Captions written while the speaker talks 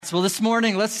Well, this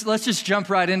morning, let's just jump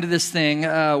right into this thing.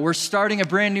 We're starting a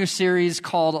brand new series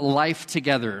called Life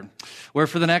Together, where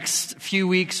for the next few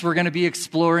weeks, we're going to be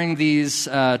exploring these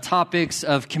topics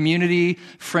of community,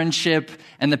 friendship,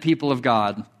 and the people of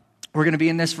God. We're going to be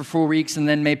in this for 4 weeks and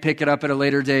then may pick it up at a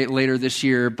later date later this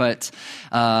year. But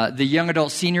the young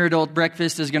adult, senior adult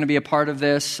breakfast is going to be a part of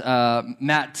this.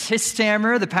 Matt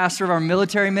Tistammer, the pastor of our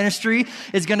military ministry,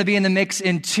 is going to be in the mix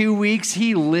in 2 weeks.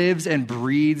 He lives and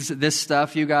breathes this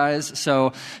stuff, you guys.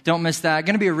 So don't miss that.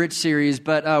 Going to be a rich series,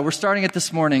 but we're starting it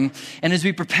this morning. And as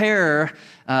we prepare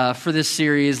for this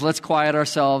series, let's quiet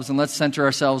ourselves and let's center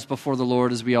ourselves before the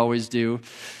Lord as we always do.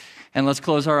 And let's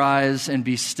close our eyes and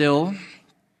be still.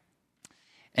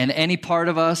 And any part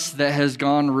of us that has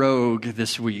gone rogue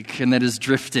this week and that has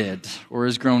drifted or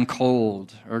has grown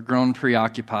cold or grown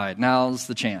preoccupied, now's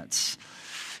the chance.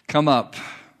 Come up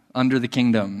under the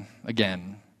kingdom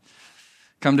again.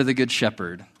 Come to the Good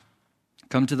Shepherd.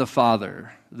 Come to the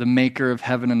Father, the maker of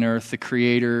heaven and earth, the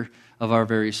creator of our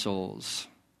very souls.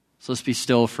 So let's be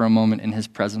still for a moment in his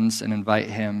presence and invite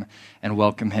him and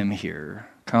welcome him here.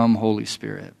 Come, Holy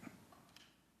Spirit.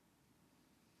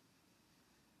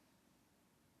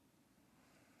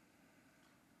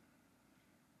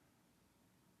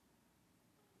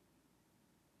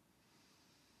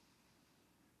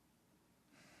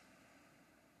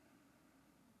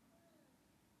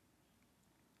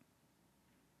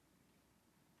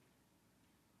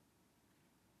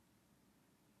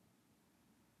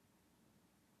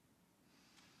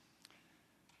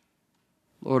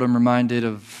 Lord, I'm reminded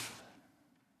of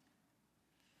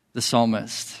the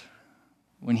psalmist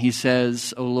when he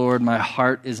says, "O Lord, my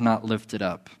heart is not lifted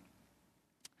up.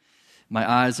 My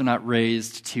eyes are not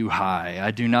raised too high.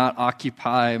 I do not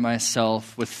occupy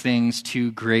myself with things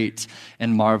too great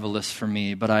and marvelous for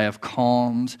me, but I have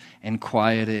calmed and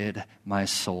quieted my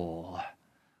soul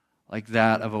like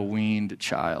that of a weaned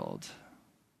child."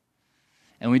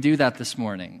 And we do that this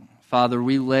morning. Father,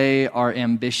 we lay our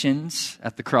ambitions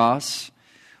at the cross.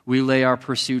 We lay our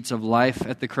pursuits of life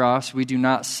at the cross. We do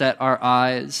not set our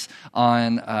eyes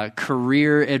on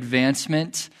career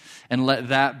advancement and let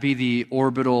that be the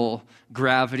orbital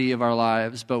gravity of our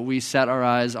lives, but we set our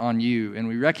eyes on you, and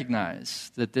we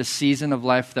recognize that this season of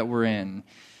life that we're in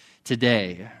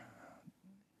today,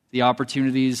 the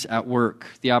opportunities at work,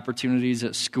 the opportunities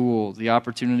at school, the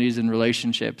opportunities in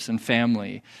relationships and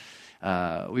family,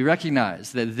 we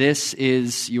recognize that this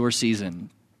is your season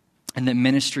and that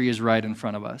ministry is right in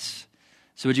front of us.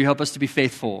 So would you help us to be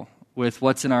faithful with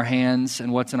what's in our hands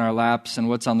and what's in our laps and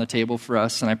what's on the table for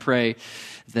us? And I pray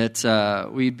that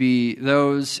we'd be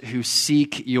those who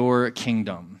seek your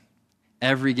kingdom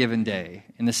every given day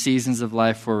in the seasons of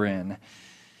life we're in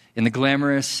the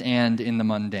glamorous and in the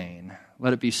mundane.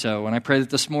 Let it be so. And I pray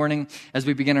that this morning, as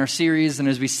we begin our series and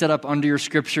as we set up under your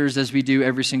scriptures as we do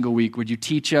every single week, would you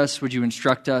teach us? Would you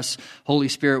instruct us? Holy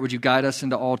Spirit, would you guide us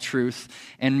into all truth?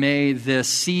 And may the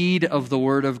seed of the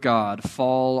word of God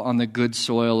fall on the good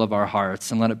soil of our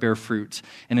hearts and let it bear fruit.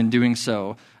 And in doing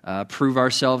so, prove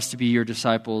ourselves to be your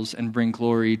disciples and bring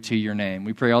glory to your name.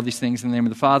 We pray all these things in the name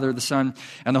of the Father, the Son,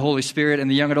 and the Holy Spirit. And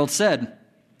the young adults said,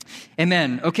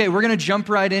 amen. Okay, we're going to jump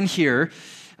right in here.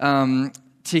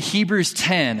 To Hebrews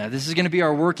 10. This is going to be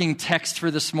our working text for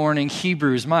this morning.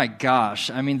 Hebrews, my gosh.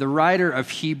 I mean, the writer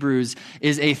of Hebrews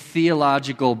is a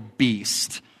theological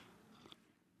beast.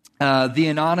 The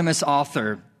anonymous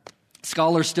author,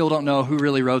 scholars still don't know who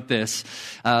really wrote this.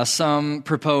 Some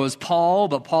propose Paul,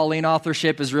 but Pauline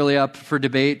authorship is really up for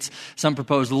debate. Some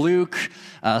propose Luke.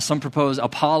 Some propose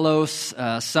Apollos.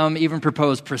 Some even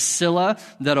propose Priscilla,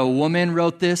 that a woman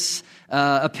wrote this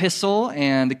epistle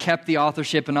and kept the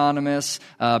authorship anonymous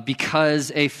because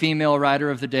a female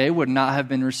writer of the day would not have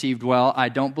been received well. I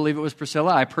don't believe it was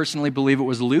Priscilla. I personally believe it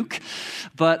was Luke.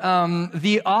 But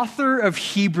the author of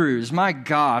Hebrews, my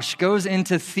gosh, goes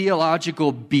into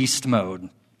theological beast mode.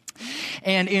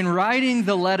 And in writing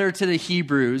the letter to the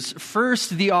Hebrews,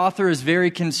 first, the author is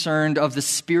very concerned of the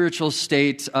spiritual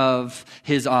state of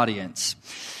his audience.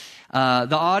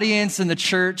 The audience in the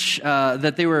church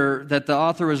that the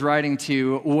author was writing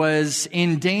to was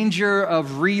in danger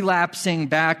of relapsing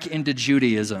back into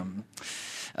Judaism,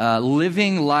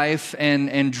 living life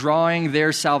and drawing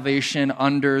their salvation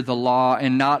under the law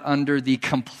and not under the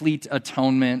complete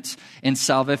atonement and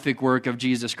salvific work of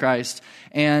Jesus Christ.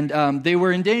 And they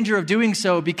were in danger of doing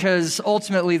so because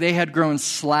ultimately they had grown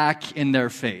slack in their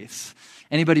faith.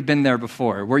 Anybody been there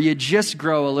before, where you just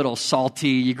grow a little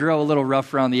salty, you grow a little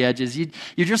rough around the edges, you're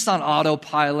just on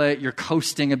autopilot, you're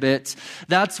coasting a bit?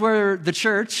 That's where the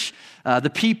church,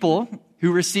 the people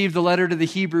who received the letter to the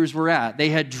Hebrews were at. They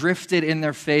had drifted in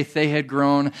their faith. They had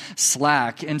grown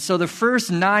slack. And so the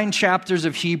first 9 chapters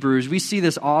of Hebrews, we see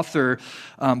this author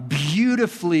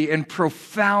beautifully and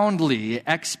profoundly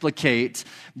explicate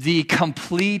the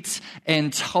complete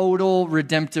and total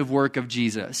redemptive work of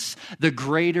Jesus. The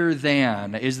greater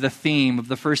than is the theme of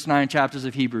the first 9 chapters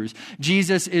of Hebrews.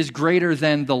 Jesus is greater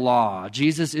than the law.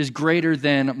 Jesus is greater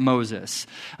than Moses.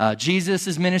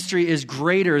 Jesus' ministry is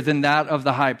greater than that of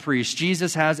the high priest.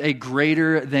 Jesus has a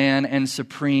greater than and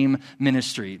supreme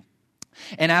ministry.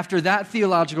 And after that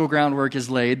theological groundwork is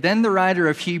laid, then the writer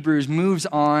of Hebrews moves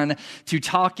on to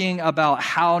talking about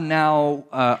how now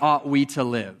ought we to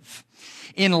live.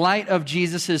 In light of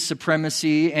Jesus'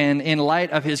 supremacy and in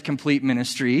light of his complete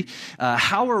ministry,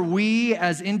 how are we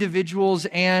as individuals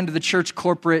and the church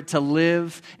corporate to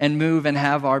live and move and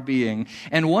have our being?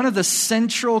 And one of the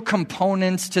central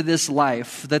components to this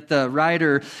life that the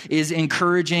writer is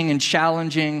encouraging and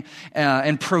challenging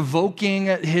and provoking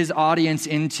his audience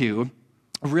into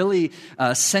really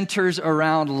centers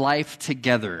around life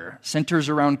together, centers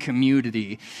around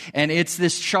community. And it's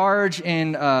this charge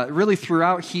in really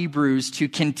throughout Hebrews to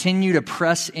continue to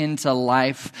press into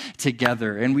life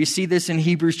together. And we see this in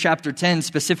Hebrews chapter 10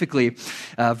 specifically,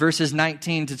 verses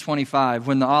 19 to 25,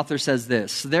 when the author says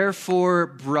this: "Therefore,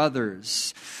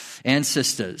 brothers and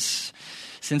sisters,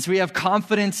 since we have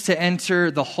confidence to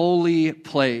enter the holy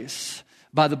place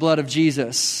by the blood of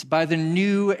Jesus, by the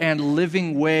new and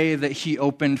living way that he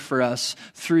opened for us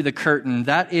through the curtain,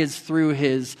 that is through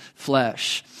his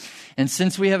flesh. And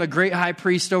since we have a great high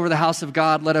priest over the house of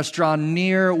God, let us draw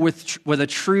near with a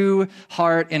true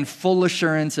heart and full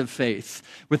assurance of faith,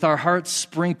 with our hearts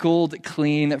sprinkled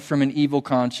clean from an evil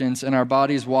conscience and our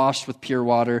bodies washed with pure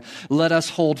water. Let us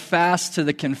hold fast to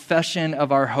the confession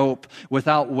of our hope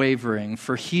without wavering,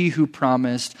 for he who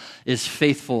promised is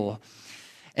faithful."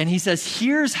 And he says,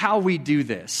 here's how we do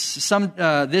this.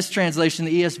 This translation,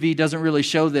 the ESV, doesn't really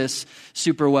show this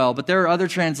super well, but there are other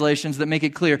translations that make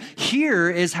it clear. Here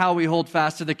is how we hold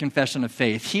fast to the confession of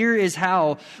faith. Here is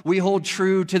how we hold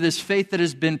true to this faith that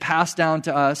has been passed down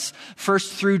to us,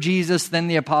 first through Jesus, then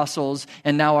the apostles,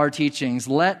 and now our teachings.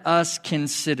 Let us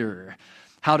consider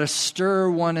how to stir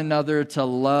one another to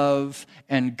love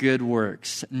and good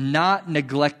works, not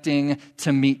neglecting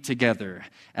to meet together,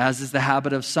 as is the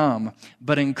habit of some,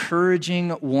 but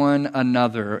encouraging one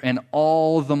another, and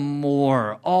all the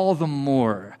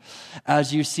more,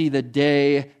 as you see the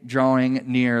day drawing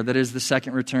near, that is the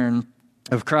second return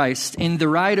of Christ. In the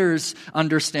writer's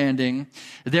understanding,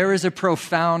 there is a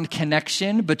profound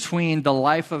connection between the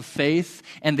life of faith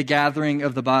and the gathering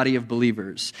of the body of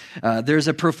believers. There's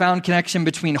a profound connection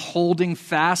between holding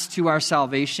fast to our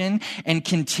salvation and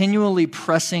continually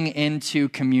pressing into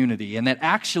community. And that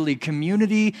actually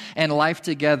community and life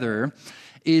together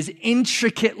is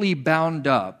intricately bound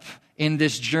up in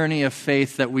this journey of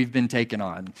faith that we've been taken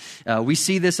on. We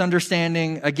see this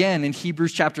understanding again in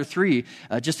Hebrews chapter 3,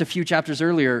 just a few chapters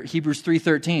earlier, Hebrews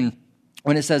 3:13,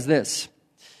 when it says this: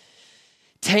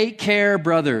 "Take care,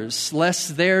 brothers,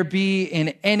 lest there be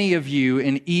in any of you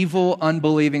an evil,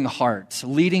 unbelieving heart,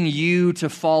 leading you to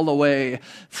fall away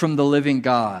from the living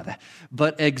God,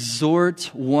 but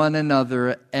exhort one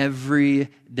another every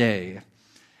day,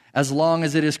 as long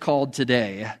as it is called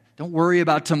today." Don't worry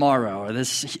about tomorrow.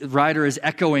 This writer is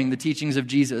echoing the teachings of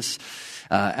Jesus.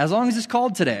 As long as it's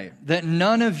called today, that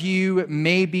none of you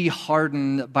may be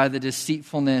hardened by the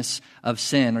deceitfulness of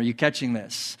sin. Are you catching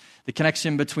this? The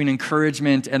connection between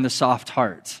encouragement and the soft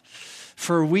heart.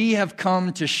 "For we have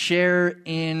come to share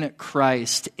in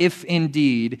Christ, if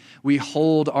indeed we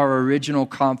hold our original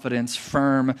confidence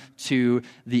firm to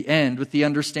the end," with the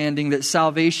understanding that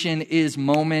salvation is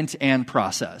moment and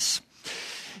process.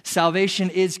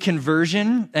 Salvation is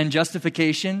conversion and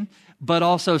justification, but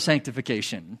also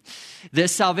sanctification.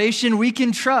 This salvation, we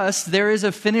can trust there is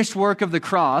a finished work of the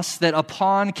cross, that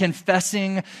upon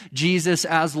confessing Jesus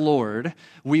as Lord,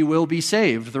 we will be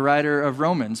saved. The writer of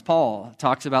Romans, Paul,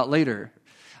 talks about later.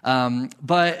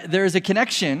 But there's a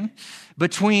connection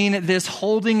between this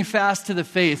holding fast to the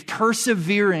faith,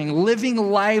 persevering,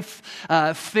 living life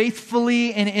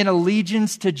faithfully and in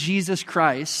allegiance to Jesus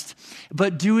Christ,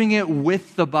 but doing it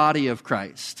with the body of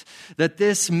Christ. That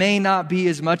this may not be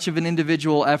as much of an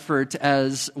individual effort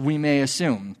as we may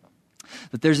assume.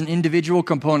 That there's an individual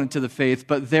component to the faith,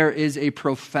 but there is a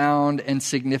profound and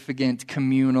significant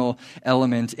communal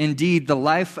element. Indeed, the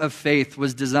life of faith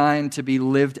was designed to be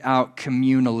lived out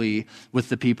communally with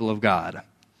the people of God.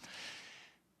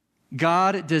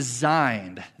 God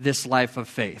designed this life of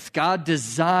faith. God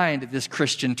designed this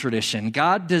Christian tradition.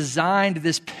 God designed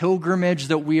this pilgrimage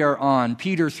that we are on.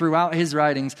 Peter, throughout his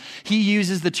writings, he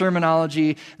uses the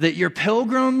terminology that you're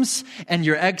pilgrims and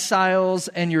you're exiles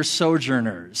and you're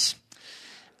sojourners.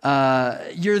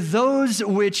 You're those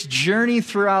which journey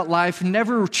throughout life,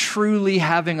 never truly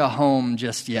having a home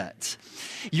just yet.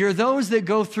 You're those that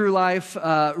go through life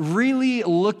really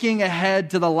looking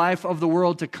ahead to the life of the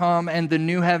world to come and the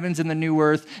new heavens and the new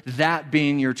earth, that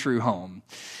being your true home.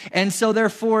 And so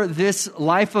therefore, this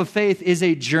life of faith is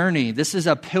a journey. This is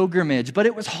a pilgrimage, but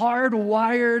it was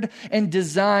hardwired and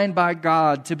designed by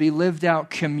God to be lived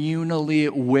out communally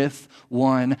with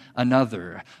one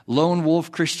another. Lone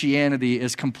wolf Christianity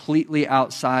is completely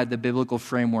outside the biblical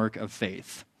framework of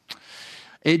faith.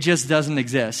 It just doesn't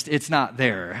exist. It's not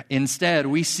there. Instead,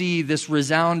 we see this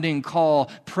resounding call,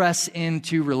 press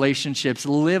into relationships,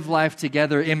 live life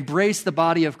together, embrace the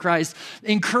body of Christ,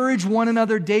 encourage one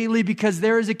another daily, because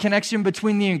there is a connection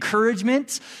between the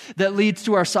encouragement that leads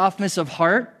to our softness of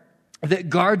heart that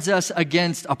guards us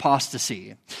against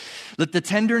apostasy. That the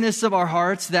tenderness of our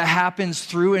hearts that happens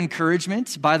through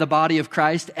encouragement by the body of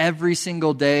Christ every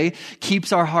single day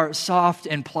keeps our heart soft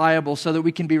and pliable so that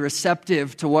we can be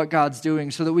receptive to what God's doing,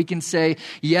 so that we can say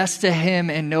yes to Him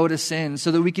and no to sin,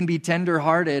 so that we can be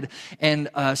tenderhearted and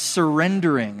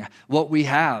surrendering what we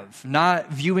have,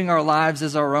 not viewing our lives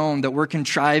as our own, that we're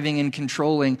contriving and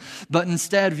controlling, but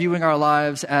instead viewing our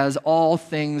lives as all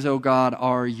things, O God,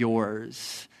 are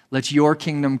yours. Let your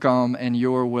kingdom come and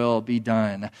your will be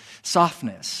done.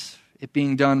 Softness, it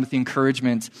being done with the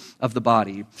encouragement of the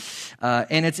body.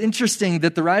 And it's interesting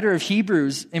that the writer of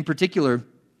Hebrews in particular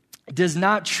does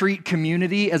not treat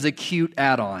community as a cute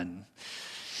add-on.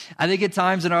 I think at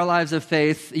times in our lives of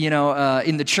faith,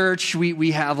 in the church,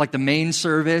 we have like the main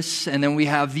service, and then we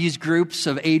have these groups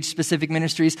of age-specific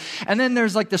ministries. And then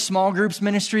there's like the small groups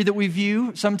ministry that we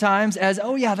view sometimes as,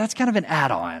 oh yeah, that's kind of an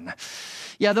add-on.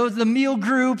 Yeah, those the meal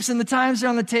groups and the times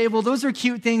around the table, those are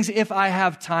cute things if I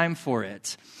have time for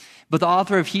it. But the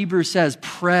author of Hebrews says,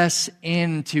 press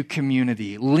into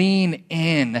community, lean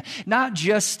in, not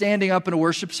just standing up in a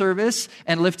worship service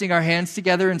and lifting our hands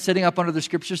together and sitting up under the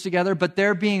scriptures together, but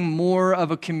there being more of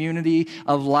a community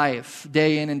of life,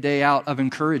 day in and day out, of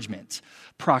encouragement,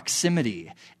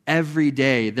 proximity. Every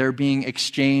day, there being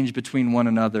exchange between one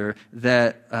another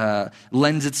that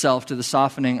lends itself to the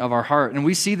softening of our heart. And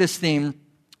we see this theme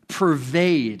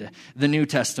pervade the New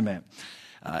Testament.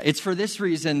 It's for this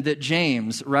reason that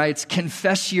James writes,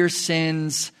 confess your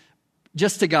sins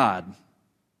just to God.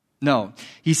 No,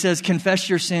 he says, confess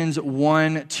your sins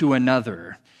one to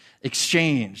another.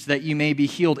 Exchange, that you may be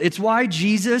healed. It's why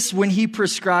Jesus, when he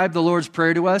prescribed the Lord's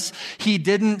Prayer to us, he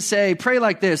didn't say, pray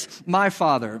like this, my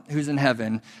Father who's in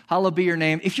heaven, hallowed be your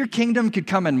name. If your kingdom could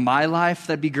come in my life,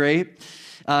 that'd be great.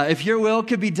 If your will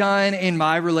could be done in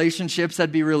my relationships,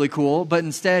 that'd be really cool. But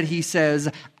instead, he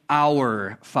says,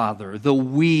 our Father, the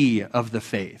we of the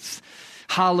faith.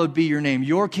 Hallowed be your name.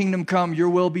 Your kingdom come, your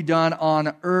will be done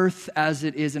on earth as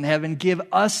it is in heaven. Give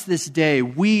us this day,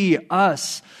 we,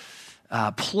 us,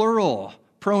 plural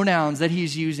pronouns that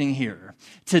he's using here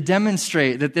to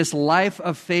demonstrate that this life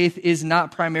of faith is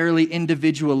not primarily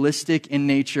individualistic in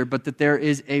nature, but that there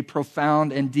is a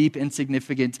profound and deep and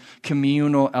significant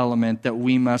communal element that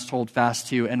we must hold fast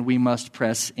to and we must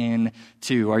press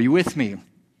into. Are you with me?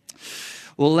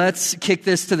 Well, let's kick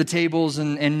this to the tables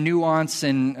and nuance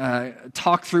and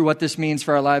talk through what this means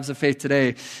for our lives of faith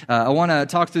today. I want to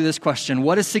talk through this question.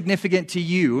 What is significant to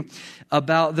you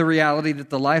about the reality that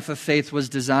the life of faith was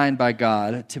designed by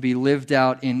God to be lived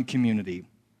out in community?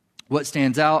 What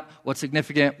stands out? What's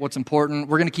significant? What's important?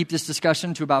 We're going to keep this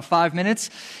discussion to about 5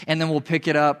 minutes, and then we'll pick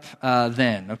it up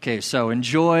then. Okay, so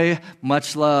enjoy,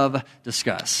 much love,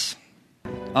 discuss.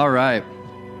 All right.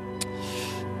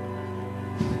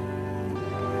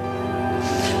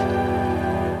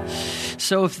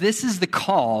 So if this is the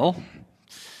call,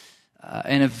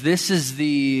 and if this is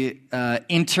the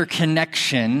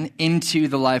interconnection into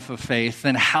the life of faith,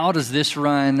 then how does this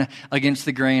run against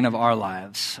the grain of our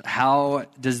lives? How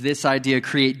does this idea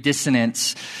create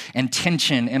dissonance and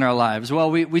tension in our lives?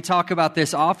 Well, we talk about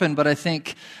this often, but I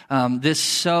think this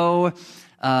so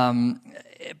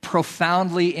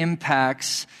profoundly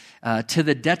impacts to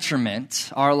the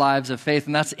detriment our lives of faith,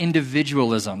 and that's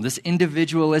individualism, this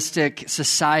individualistic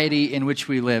society in which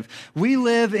we live. We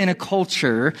live in a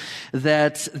culture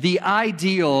that the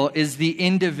ideal is the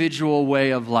individual way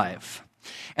of life.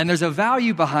 And there's a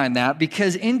value behind that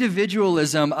because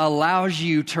individualism allows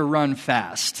you to run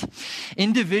fast.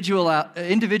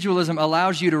 Individualism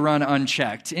allows you to run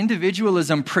unchecked.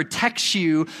 Individualism protects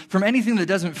you from anything that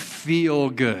doesn't feel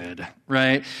good,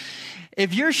 right?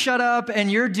 If you're shut up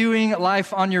and you're doing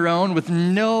life on your own with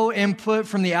no input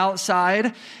from the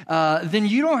outside, then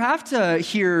you don't have to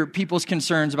hear people's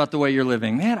concerns about the way you're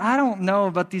living. Man, I don't know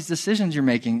about these decisions you're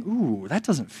making. Ooh, that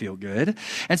doesn't feel good.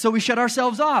 And so we shut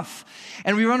ourselves off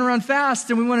and we run around fast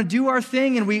and we want to do our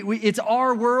thing and it's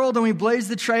our world and we blaze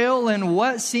the trail and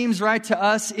what seems right to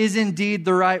us is indeed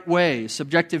the right way.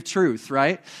 Subjective truth,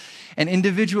 right? And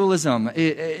individualism,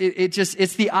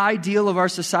 it's the ideal of our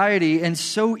society, and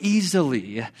so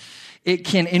easily it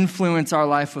can influence our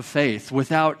life of faith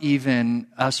without even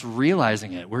us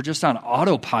realizing it. We're just on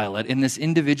autopilot in this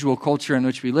individual culture in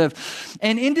which we live.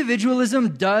 And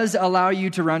individualism does allow you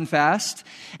to run fast,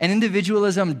 and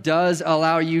individualism does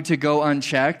allow you to go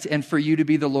unchecked and for you to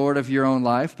be the Lord of your own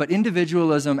life. But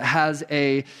individualism has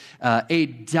a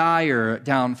dire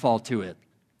downfall to it.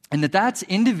 And that's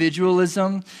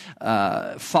individualism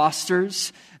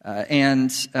fosters and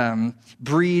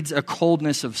breeds a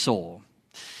coldness of soul.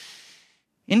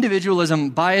 Individualism,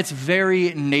 by its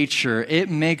very nature, it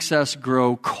makes us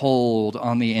grow cold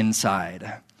on the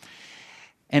inside.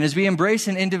 And as we embrace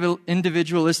an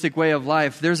individualistic way of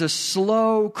life, there's a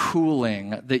slow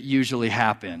cooling that usually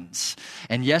happens.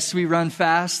 And yes, we run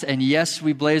fast, and yes,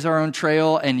 we blaze our own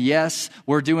trail, and yes,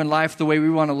 we're doing life the way we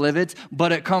want to live it,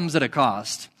 but it comes at a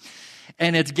cost.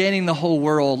 And it's gaining the whole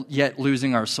world, yet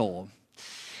losing our soul.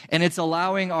 And it's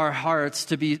allowing our hearts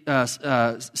to be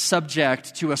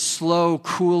subject to a slow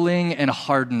cooling and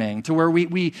hardening, to where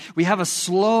we have a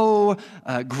slow,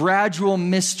 gradual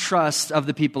mistrust of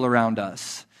the people around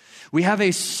us. We have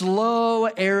a slow,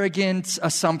 arrogant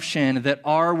assumption that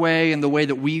our way and the way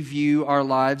that we view our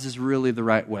lives is really the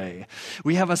right way.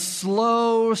 We have a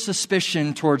slow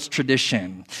suspicion towards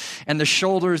tradition and the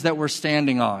shoulders that we're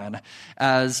standing on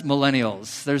as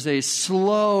millennials. There's a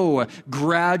slow,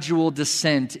 gradual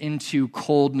descent into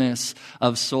coldness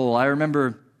of soul. I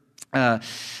remember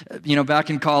back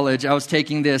in college, I was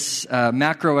taking this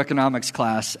macroeconomics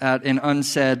class at an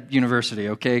unsaid university,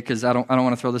 okay? Because I don't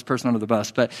want to throw this person under the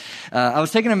bus. But I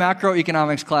was taking a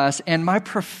macroeconomics class, and my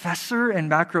professor in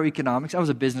macroeconomics, I was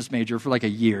a business major for like a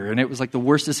year, and it was like the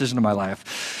worst decision of my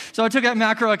life. So I took out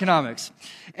macroeconomics.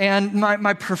 And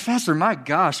my professor, my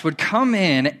gosh, would come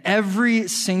in every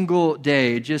single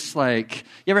day, just like,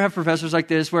 you ever have professors like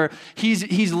this where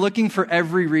he's looking for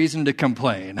every reason to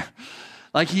complain?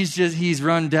 Like he's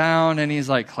run down and he's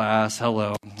like, class,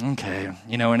 hello, okay.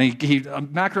 And he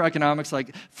macroeconomics,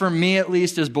 like for me at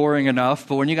least, is boring enough.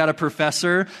 But when you got a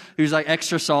professor who's like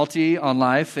extra salty on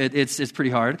life, it's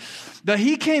pretty hard. But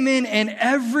he came in and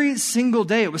every single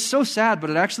day, it was so sad, but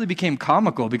it actually became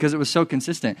comical because it was so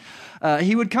consistent.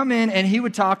 He would come in and he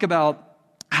would talk about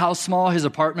how small his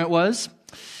apartment was.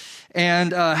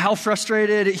 And how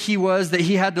frustrated he was that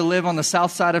he had to live on the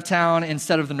south side of town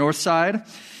instead of the north side.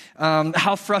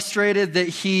 How frustrated that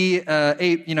he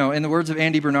ate, in the words of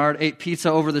Andy Bernard, ate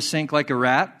pizza over the sink like a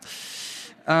rat.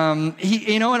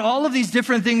 And all of these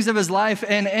different things of his life.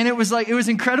 And it was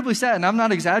incredibly sad. And I'm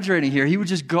not exaggerating here. He would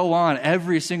just go on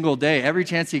every single day, every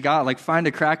chance he got, like find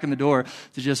a crack in the door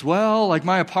to just,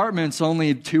 my apartment's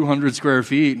only 200 square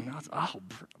feet. And I was,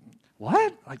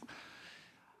 what? Like,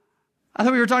 I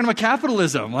thought we were talking about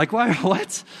capitalism. Like, why,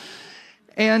 what?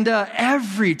 And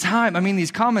every time,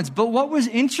 these comments. But what was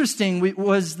interesting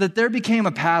was that there became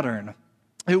a pattern.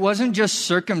 It wasn't just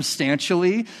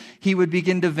circumstantially he would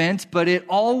begin to vent, but it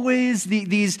always,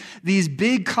 these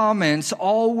big comments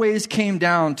always came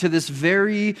down to this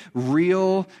very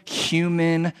real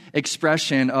human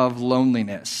expression of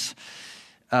loneliness.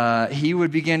 He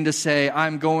would begin to say,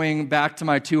 I'm going back to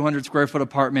my 200 square foot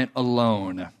apartment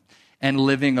alone and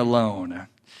living alone.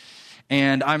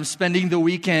 And I'm spending the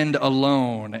weekend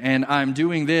alone, and I'm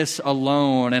doing this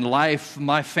alone, and my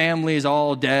family's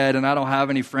all dead, and I don't have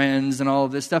any friends, and all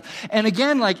of this stuff. And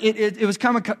again, it was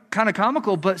kind of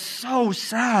comical, but so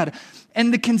sad.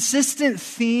 And the consistent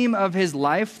theme of his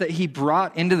life that he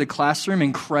brought into the classroom,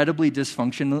 incredibly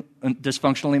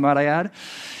dysfunctionally, might I add,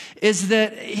 is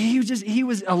that he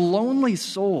was a lonely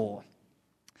soul.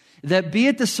 That be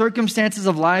it the circumstances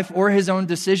of life or his own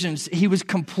decisions, he was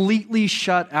completely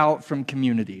shut out from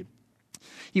community.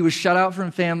 He was shut out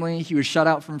from family. He was shut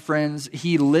out from friends.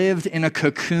 He lived in a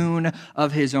cocoon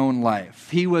of his own life.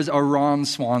 He was a Ron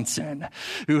Swanson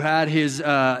who had his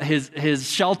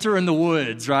shelter in the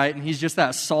woods, right? And he's just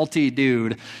that salty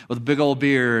dude with a big old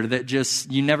beard that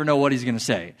just, you never know what he's going to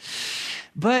say.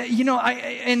 But,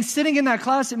 and sitting in that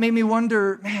class, it made me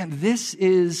wonder, man, this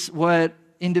is what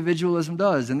individualism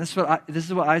does. And this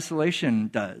is what isolation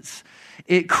does.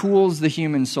 It cools the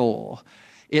human soul.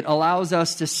 It allows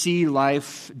us to see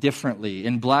life differently,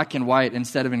 in black and white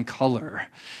instead of in color.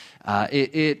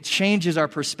 It changes our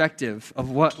perspective of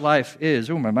what life is.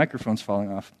 Oh, my microphone's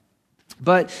falling off.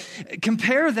 But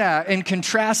compare that and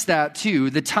contrast that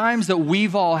to the times that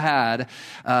we've all had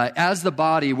as the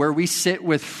body where we sit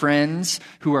with friends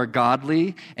who are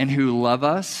godly and who love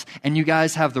us, and you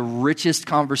guys have the richest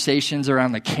conversations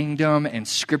around the kingdom and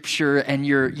scripture, and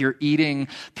you're eating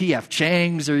P.F.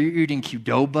 Chang's, or you're eating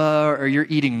Qdoba, or you're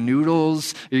eating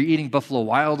noodles, or you're eating Buffalo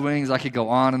Wild Wings. I could go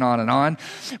on and on and on.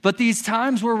 But these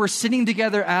times where we're sitting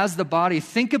together as the body,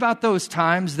 think about those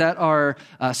times that are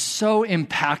so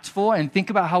impactful, and think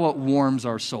about how it warms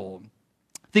our soul.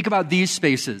 Think about these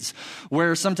spaces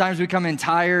where sometimes we come in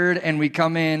tired and we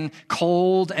come in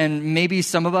cold, and maybe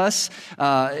some of us,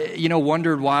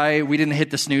 wondered why we didn't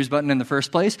hit the snooze button in the first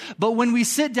place. But when we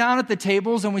sit down at the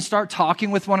tables and we start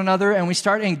talking with one another and we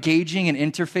start engaging and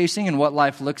interfacing in what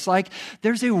life looks like,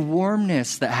 there's a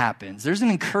warmness that happens. There's an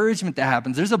encouragement that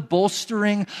happens. There's a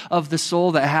bolstering of the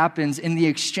soul that happens in the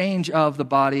exchange of the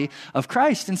body of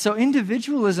Christ. And so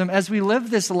individualism, as we live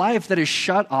this life that is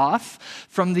shut off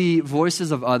from the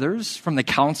voices of others, from the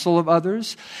counsel of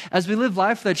others, as we live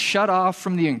life that's shut off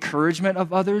from the encouragement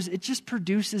of others, it just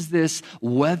produces this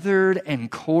weathered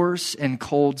and coarse and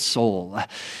cold soul.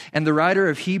 And the writer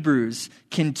of Hebrews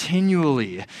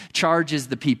continually charges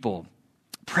the people: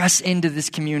 press into this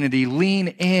community, lean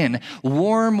in,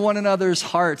 warm one another's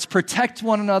hearts, protect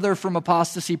one another from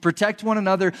apostasy, protect one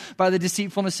another by the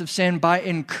deceitfulness of sin, by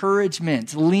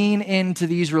encouragement. Lean into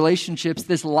these relationships.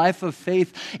 This life of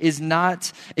faith is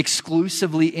not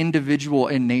exclusively individual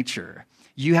in nature.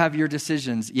 You have your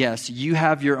decisions, yes. You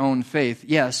have your own faith,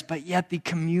 yes. But yet the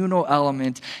communal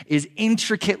element is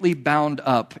intricately bound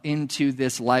up into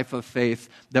this life of faith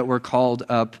that we're called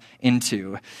up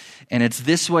into. And it's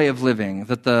this way of living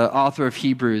that the author of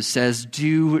Hebrews says,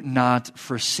 do not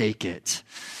forsake it.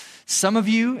 Some of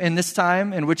you, in this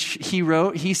time in which he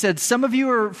wrote, he said, some of you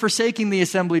are forsaking the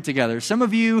assembly together. Some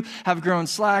of you have grown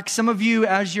slack. Some of you,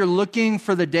 as you're looking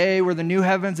for the day where the new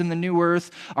heavens and the new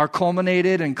earth are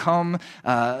culminated and come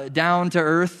down to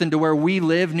earth and to where we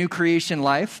live, new creation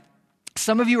life,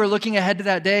 some of you are looking ahead to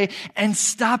that day and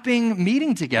stopping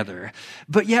meeting together,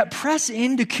 but yet press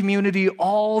into community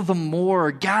all the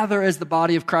more, gather as the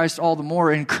body of Christ all the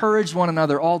more, encourage one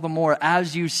another all the more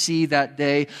as you see that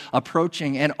day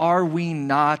approaching. And are we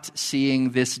not seeing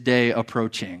this day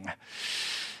approaching?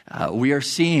 We are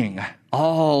seeing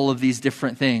all of these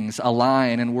different things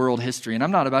align in world history. And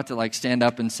I'm not about to stand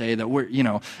up and say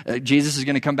that Jesus is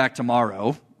going to come back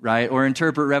tomorrow, right? Or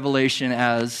interpret Revelation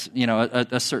as,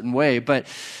 a certain way. But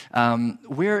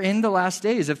we're in the last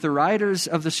days. If the writers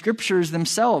of the scriptures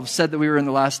themselves said that we were in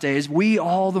the last days, we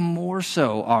all the more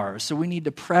so are. So we need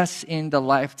to press into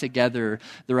life together,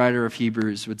 the writer of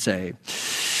Hebrews would say.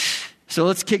 So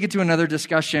let's kick it to another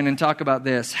discussion and talk about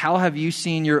this. How have you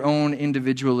seen your own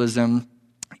individualism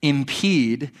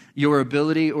impede your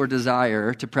ability or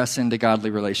desire to press into godly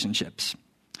relationships?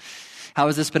 How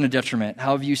has this been a detriment?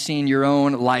 How have you seen your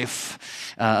own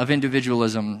life of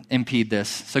individualism impede this?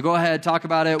 So go ahead, talk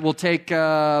about it. We'll take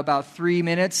about 3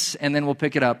 minutes, and then we'll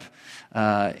pick it up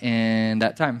in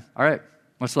that time. All right,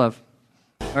 much love.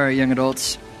 All right, young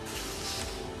adults.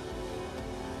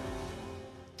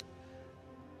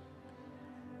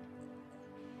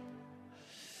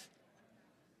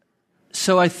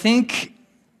 So I think,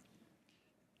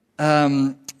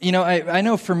 I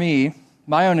know for me,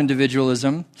 my own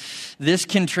individualism, this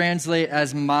can translate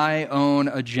as my own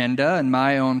agenda and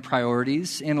my own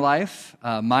priorities in life,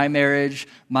 my marriage,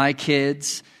 my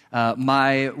kids,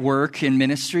 my work in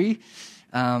ministry.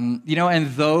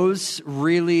 And those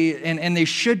really, and they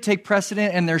should take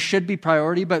precedent and there should be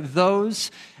priority, but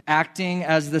those acting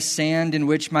as the sand in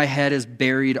which my head is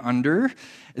buried under,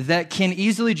 that can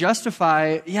easily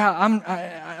justify, I'm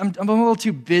a little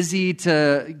too busy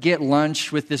to get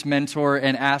lunch with this mentor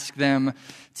and ask them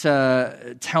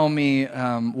to tell me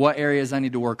what areas I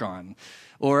need to work on.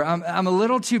 Or I'm a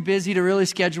little too busy to really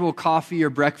schedule coffee or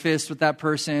breakfast with that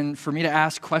person for me to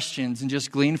ask questions and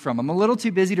just glean from. I'm a little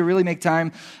too busy to really make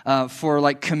time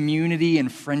for community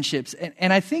and friendships.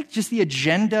 And I think just the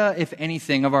agenda, if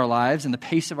anything, of our lives and the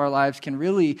pace of our lives can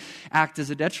really act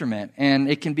as a detriment. And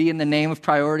it can be in the name of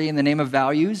priority, in the name of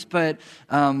values, but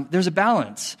there's a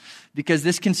balance. Because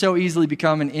this can so easily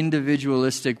become an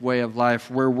individualistic way of life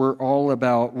where we're all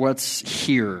about what's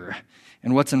here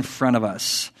and what's in front of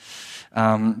us.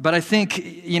 But I think,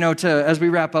 as we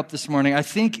wrap up this morning, I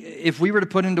think if we were to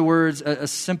put into words a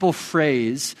simple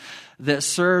phrase that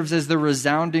serves as the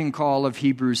resounding call of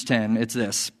Hebrews 10, it's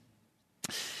this.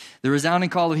 The resounding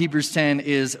call of Hebrews 10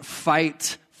 is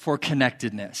fight for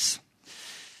connectedness.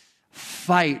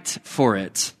 Fight for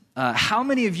it. How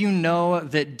many of you know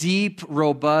that deep,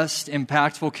 robust,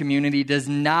 impactful community does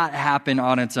not happen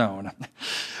on its own?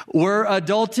 We're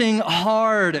adulting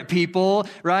hard, people,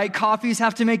 right? Coffees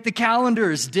have to make the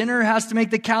calendars. Dinner has to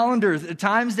make the calendars.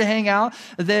 Times to hang out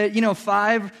that,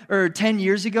 5 or 10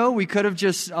 years ago, we could have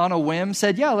just on a whim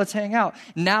said, yeah, let's hang out.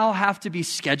 Now have to be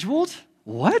scheduled?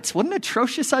 What an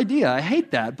atrocious idea. I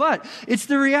hate that, but it's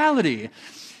the reality.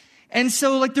 And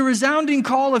so the resounding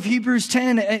call of Hebrews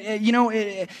 10,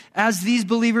 as these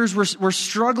believers were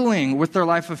struggling with their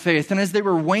life of faith and as they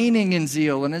were waning in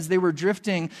zeal and as they were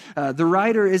drifting, the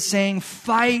writer is saying,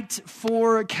 fight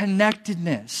for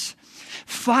connectedness.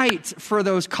 Fight for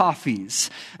those coffees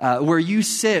where you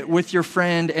sit with your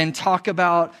friend and talk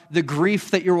about the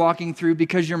grief that you're walking through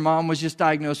because your mom was just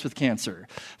diagnosed with cancer.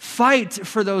 Fight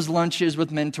for those lunches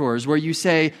with mentors where you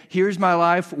say, here's my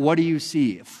life, what do you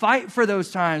see? Fight for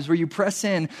those times where you press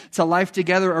in to life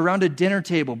together around a dinner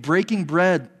table, breaking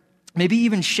bread, maybe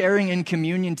even sharing in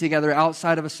communion together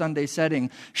outside of a Sunday setting.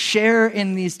 Share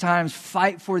in these times,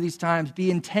 fight for these times,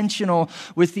 be intentional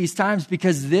with these times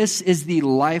because this is the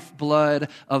lifeblood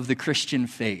of the Christian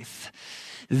faith.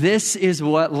 This is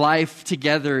what life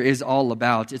together is all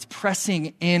about. It's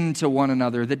pressing into one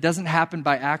another. That doesn't happen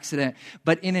by accident,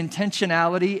 but in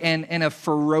intentionality and in a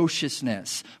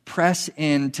ferociousness. Press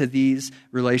into these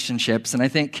relationships. And I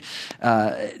think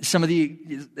some of the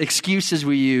excuses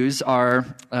we use are,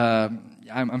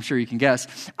 I'm sure you can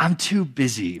guess, I'm too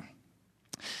busy.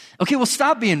 Okay, well,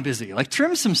 stop being busy.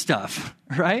 Trim some stuff,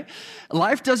 right?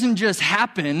 Life doesn't just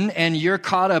happen and you're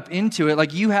caught up into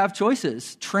it. You have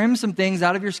choices. Trim some things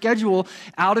out of your schedule,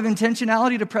 out of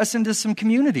intentionality to press into some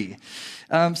community.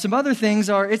 Some other things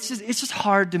are, it's just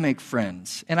hard to make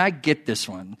friends. And I get this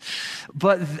one.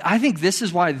 But I think this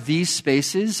is why these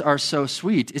spaces are so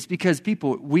sweet. It's because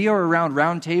we are around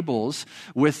round tables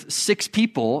with 6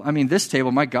 people. I mean, this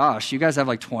table, my gosh, you guys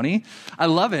have 20. I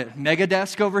love it. Mega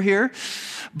desk over here.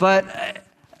 But,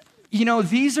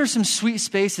 these are some sweet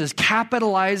spaces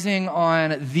capitalizing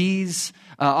on these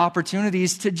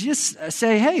opportunities to just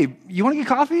say, hey, you want to get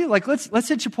coffee? Let's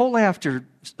hit Chipotle after,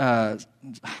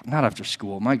 not after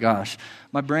school. My gosh,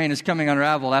 my brain is coming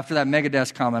unraveled after that mega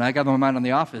desk comment. I got my mind on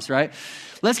the office, right?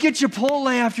 Let's get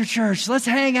Chipotle after church. Let's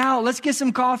hang out. Let's get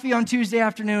some coffee on Tuesday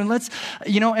afternoon. Let's,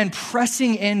 and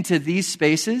pressing into these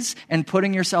spaces and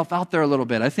putting yourself out there a little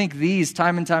bit. I think these,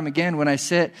 time and time again, when I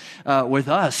sit with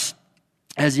us,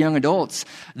 as young adults,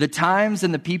 the times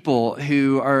and the people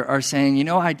who are saying,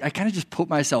 I kind of just put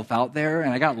myself out there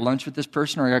and I got lunch with this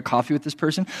person or I got coffee with this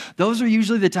person, those are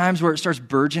usually the times where it starts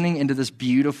burgeoning into this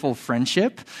beautiful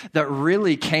friendship that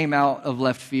really came out of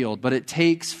left field. But it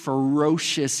takes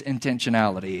ferocious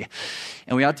intentionality.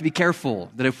 And we ought to be careful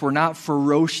that if we're not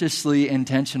ferociously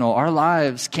intentional, our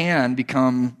lives can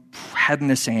become head in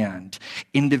the sand,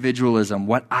 individualism,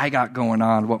 what I got going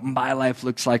on, what my life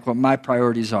looks like, what my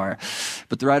priorities are.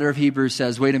 But the writer of Hebrews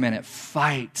says, wait a minute,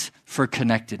 fight for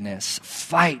connectedness,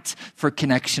 fight for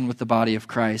connection with the body of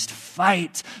Christ,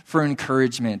 fight for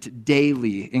encouragement,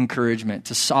 daily encouragement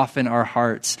to soften our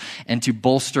hearts and to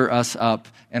bolster us up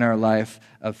in our life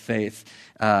of faith.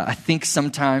 I think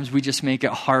sometimes we just make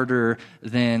it harder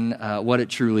than what it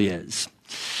truly is.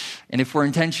 And if we're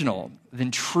intentional,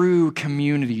 then true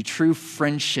community, true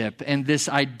friendship, and this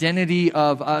identity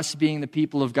of us being the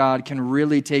people of God can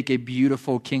really take a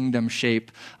beautiful kingdom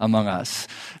shape among us.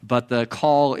 But the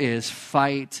call is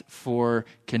fight for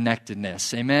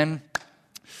connectedness. Amen?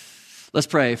 Let's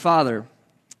pray. Father,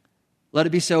 let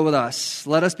it be so with us.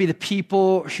 Let us be the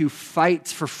people who fight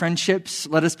for friendships.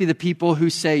 Let us be the people who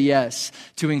say yes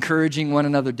to encouraging one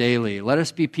another daily. Let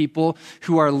us be people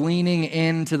who are leaning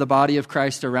into the body of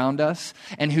Christ around us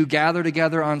and who gather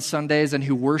together on Sundays and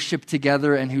who worship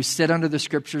together and who sit under the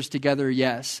scriptures together,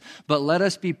 yes. But let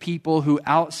us be people who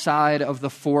outside of the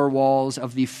 4 walls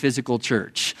of the physical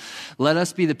church, let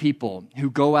us be the people who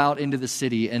go out into the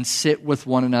city and sit with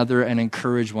one another and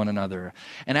encourage one another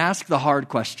and ask the hard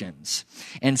questions.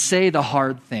 And say the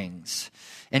hard things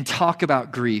and talk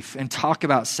about grief and talk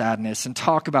about sadness and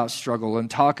talk about struggle and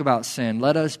talk about sin.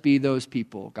 Let us be those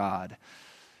people, God,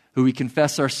 who we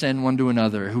confess our sin one to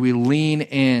another, who we lean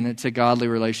in to godly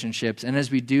relationships. And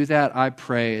as we do that, I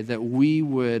pray that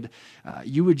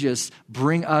you would just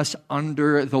bring us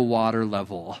under the water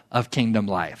level of kingdom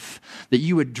life, that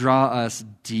you would draw us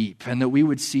deep and that we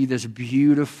would see this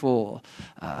beautiful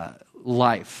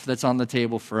life that's on the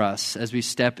table for us as we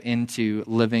step into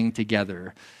living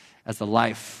together as the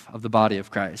life of the body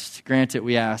of Christ. Grant it,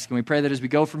 we ask. And we pray that as we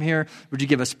go from here, would you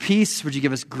give us peace? Would you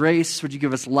give us grace? Would you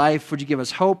give us life? Would you give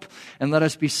us hope? And let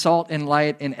us be salt and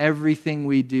light in everything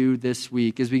we do this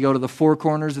week. As we go to the four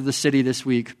corners of the city this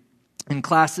week, in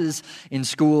classes, in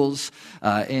schools,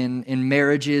 in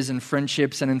marriages and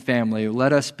friendships and in family,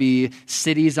 let us be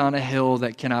cities on a hill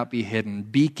that cannot be hidden,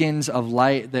 beacons of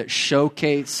light that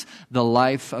showcase the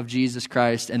life of Jesus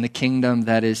Christ and the kingdom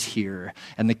that is here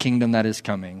and the kingdom that is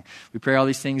coming. We pray all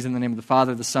these things in the name of the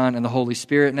Father, the Son, and the Holy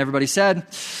Spirit. And everybody said,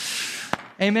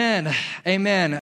 amen. Amen.